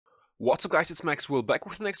What's up guys, it's Max, we're back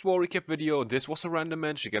with the next war recap video. This was a random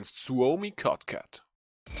match against Suomi Kotkat.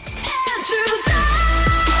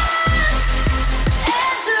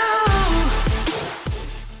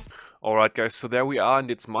 Alright guys, so there we are and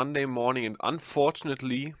it's Monday morning and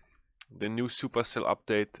unfortunately the new Supercell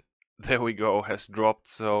update, there we go, has dropped.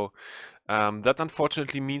 So that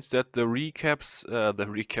unfortunately means that the replays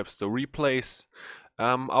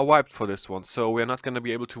are wiped for this one. So we're not going to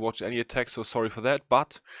be able to watch any attacks, so sorry for that,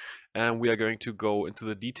 but we are going to go into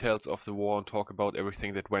the details of the war and talk about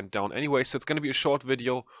everything that went down anyway. So it's going to be a short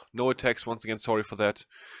video, no attacks, once again, sorry for that.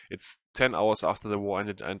 It's 10 hours after the war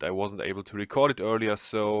ended and I wasn't able to record it earlier,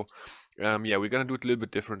 so yeah, we're going to do it a little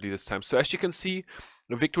bit differently this time. So as you can see,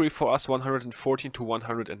 a victory for us, 114 to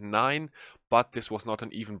 109, but this was not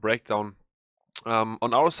an even breakdown.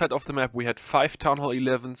 On our side of the map we had 5 Town Hall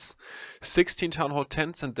 11s, 16 Town Hall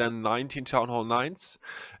 10s and then 19 Town Hall 9s,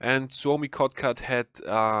 and Suomi Kotkat had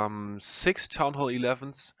 6 Town Hall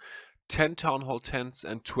 11s, 10 Town Hall 10s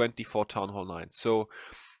and 24 Town Hall 9s. So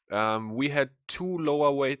we had 2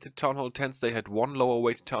 lower weighted Town Hall 10s, they had 1 lower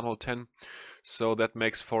weighted Town Hall 10, so that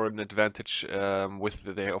makes for an advantage with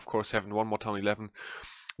they of course having 1 more Town Hall 11.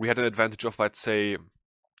 We had an advantage of, I'd say,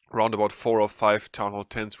 around about 4 or 5 Town Hall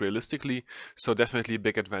 10s realistically, so definitely a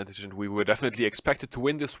big advantage, and we were definitely expected to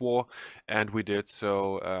win this war, and we did.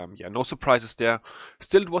 So yeah, no surprises there.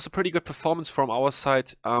 Still, it was a pretty good performance from our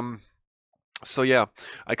side. So yeah,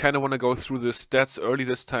 I kind of want to go through the stats early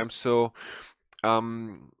this time. So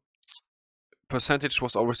percentage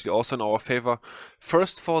was obviously also in our favor.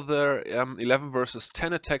 First, for the 11 versus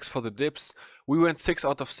 10 attacks for the dips, we went 6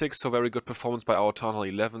 out of 6, so very good performance by our Town Hall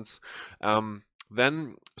 11s.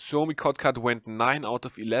 Then Suomi Kotkat went 9 out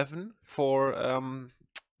of 11 for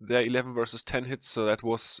their 11 versus 10 hits, so that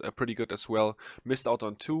was pretty good as well. Missed out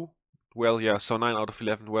on 2. Well, yeah, so 9 out of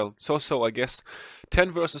 11. Well, so I guess.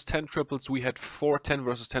 10 versus 10 triples, we had 4 10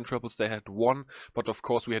 versus 10 triples, they had 1. But of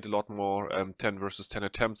course we had a lot more 10 versus 10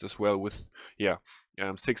 attempts as well with, yeah,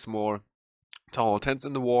 6 more Town Hall 10s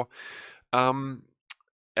in the war.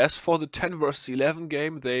 As for the 10 versus 11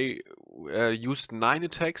 game, they used 9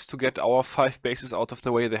 attacks to get our 5 bases out of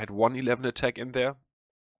the way. They had 1 11 attack in there.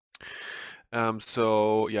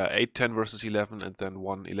 So yeah, 8 10 versus 11 and then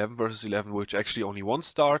 1 11 versus 11, which actually only 1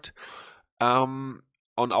 start. On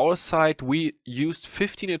our side, we used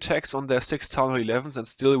 15 attacks on their 6 Town Hall 11s and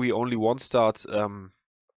still we only 1 start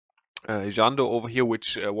Jando over here,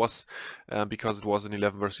 which was because it was an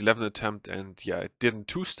 11 versus 11 attempt, and yeah, it didn't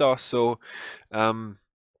 2-star. So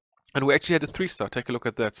and we actually had a 3-star. Take a look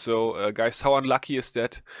at that. So guys, how unlucky is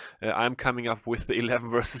that? I'm coming up with the 11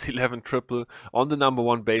 versus 11 triple on the number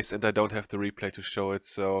 1 base and I don't have the replay to show it.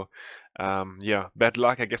 So yeah, bad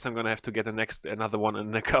luck. I guess I'm gonna have to get another one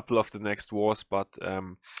in a couple of the next wars, but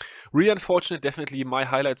really unfortunate. Definitely my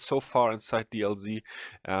highlight so far inside DLZ,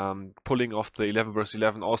 pulling off the 11 versus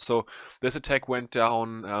 11. Also, this attack went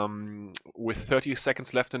down with 30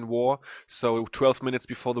 seconds left in war, so 12 minutes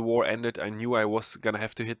before the war ended. I knew I was gonna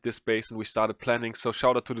have to hit this base and we started planning. So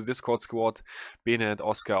shout out to the Discord squad, Bene and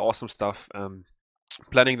Oscar, awesome stuff.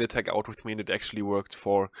 Planning the attack out with me, and it actually worked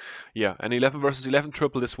for, yeah, an 11 versus 11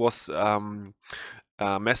 triple. This was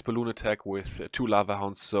mass balloon attack with 2 lava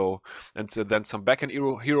hounds, so and then some backend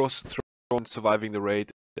heroes thrown, surviving the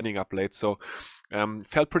raid, ending up late. So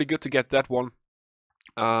felt pretty good to get that one.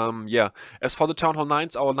 Yeah, as for the Town Hall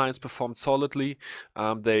 9s, our 9s performed solidly.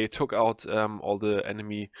 They took out all the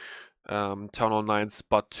enemy Town Hall 9s,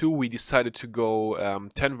 but 2 we decided to go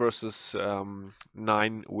 10 versus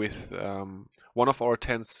 9 with one of our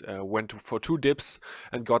 10s, went for 2 dips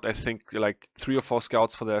and got, I think, like 3 or 4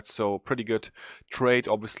 scouts for that, so pretty good trade.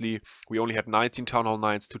 Obviously we only had 19 Town Hall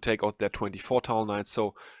 9s to take out their 24 Town Hall 9s,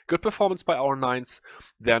 so good performance by our 9s.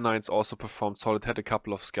 Their 9s also performed solid, had a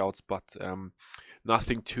couple of scouts, but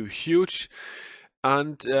nothing too huge.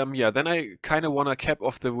 And yeah, then I kind of want to cap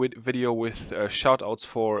off the video with shoutouts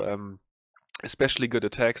for especially good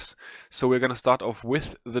attacks. So we're going to start off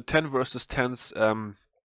with the 10 versus 10s.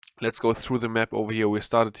 Let's go through the map over here. We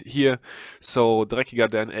started here. So Dreckiger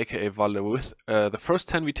Dan, aka Valle, with the first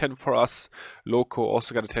 10v10 for us. Loco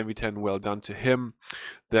also got a 10v10, well done to him.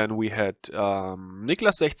 Then we had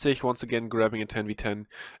Niklas 60 once again grabbing a 10v10,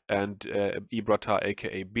 and Ibrata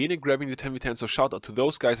aka Bene grabbing the 10v10. So shout out to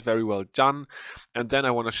those guys, very well done. And then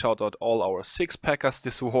I want to shout out all our 6-packers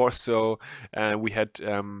this war. So we had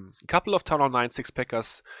a couple of Town Hall 9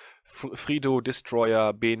 6-packers, Frido,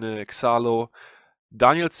 Destroyer, Bene, Xalo,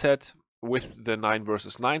 Daniel said with the 9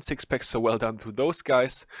 versus 9 6-pack, so well done to those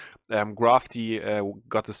guys. Grafty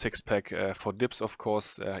got the 6-pack for dips, of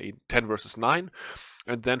course, in 10 versus 9.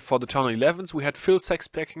 And then for the Town Hall 11s, we had Phil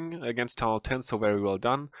 6-packing against Town Hall 10, so very well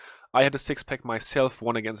done. I had a 6-pack myself,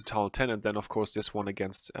 one against the Town Hall 10, and then of course this one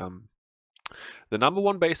against the number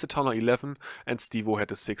 1 base, the Town Hall 11, and Stevo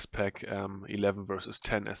had a 6-pack 11 versus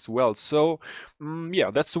 10 as well. So yeah,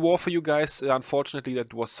 that's the war for you guys. Unfortunately,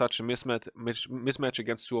 that was such a mismatch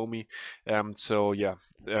against Suomi. So yeah,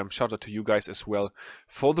 shout out to you guys as well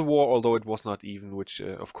for the war, although it was not even, which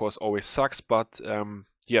of course always sucks, but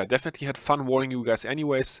yeah, definitely had fun warring you guys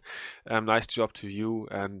anyways. Nice job to you,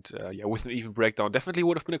 and yeah, with an even breakdown. Definitely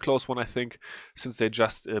would have been a close one, I think, since they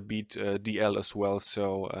just beat DL as well.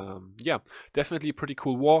 So yeah, definitely a pretty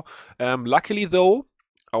cool war. Luckily though,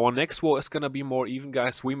 our next war is gonna be more even,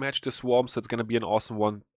 guys. We matched the Swarm, so it's gonna be an awesome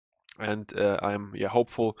one. And I'm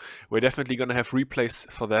hopeful we're definitely gonna have replays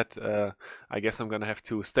for that. I guess I'm gonna have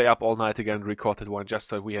to stay up all night again and record that one just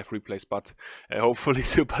so we have replays, but hopefully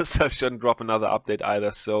Supercell shouldn't drop another update either,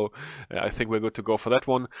 so I think we're good to go for that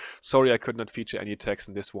one. Sorry I could not feature any text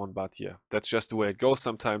in this one, but yeah, that's just the way it goes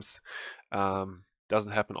sometimes.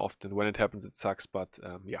 Doesn't happen often. When it happens, it sucks, but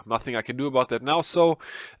yeah, nothing I can do about that now. So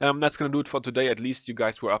that's gonna do it for today. At least you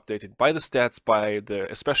guys were updated by the stats, by the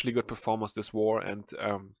especially good performance this war, and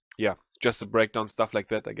yeah, just a breakdown, stuff like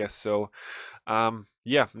that, I guess. So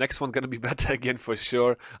yeah, next one's gonna be better again for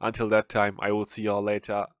sure. Until that time, I will see y'all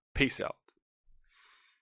later. Peace out.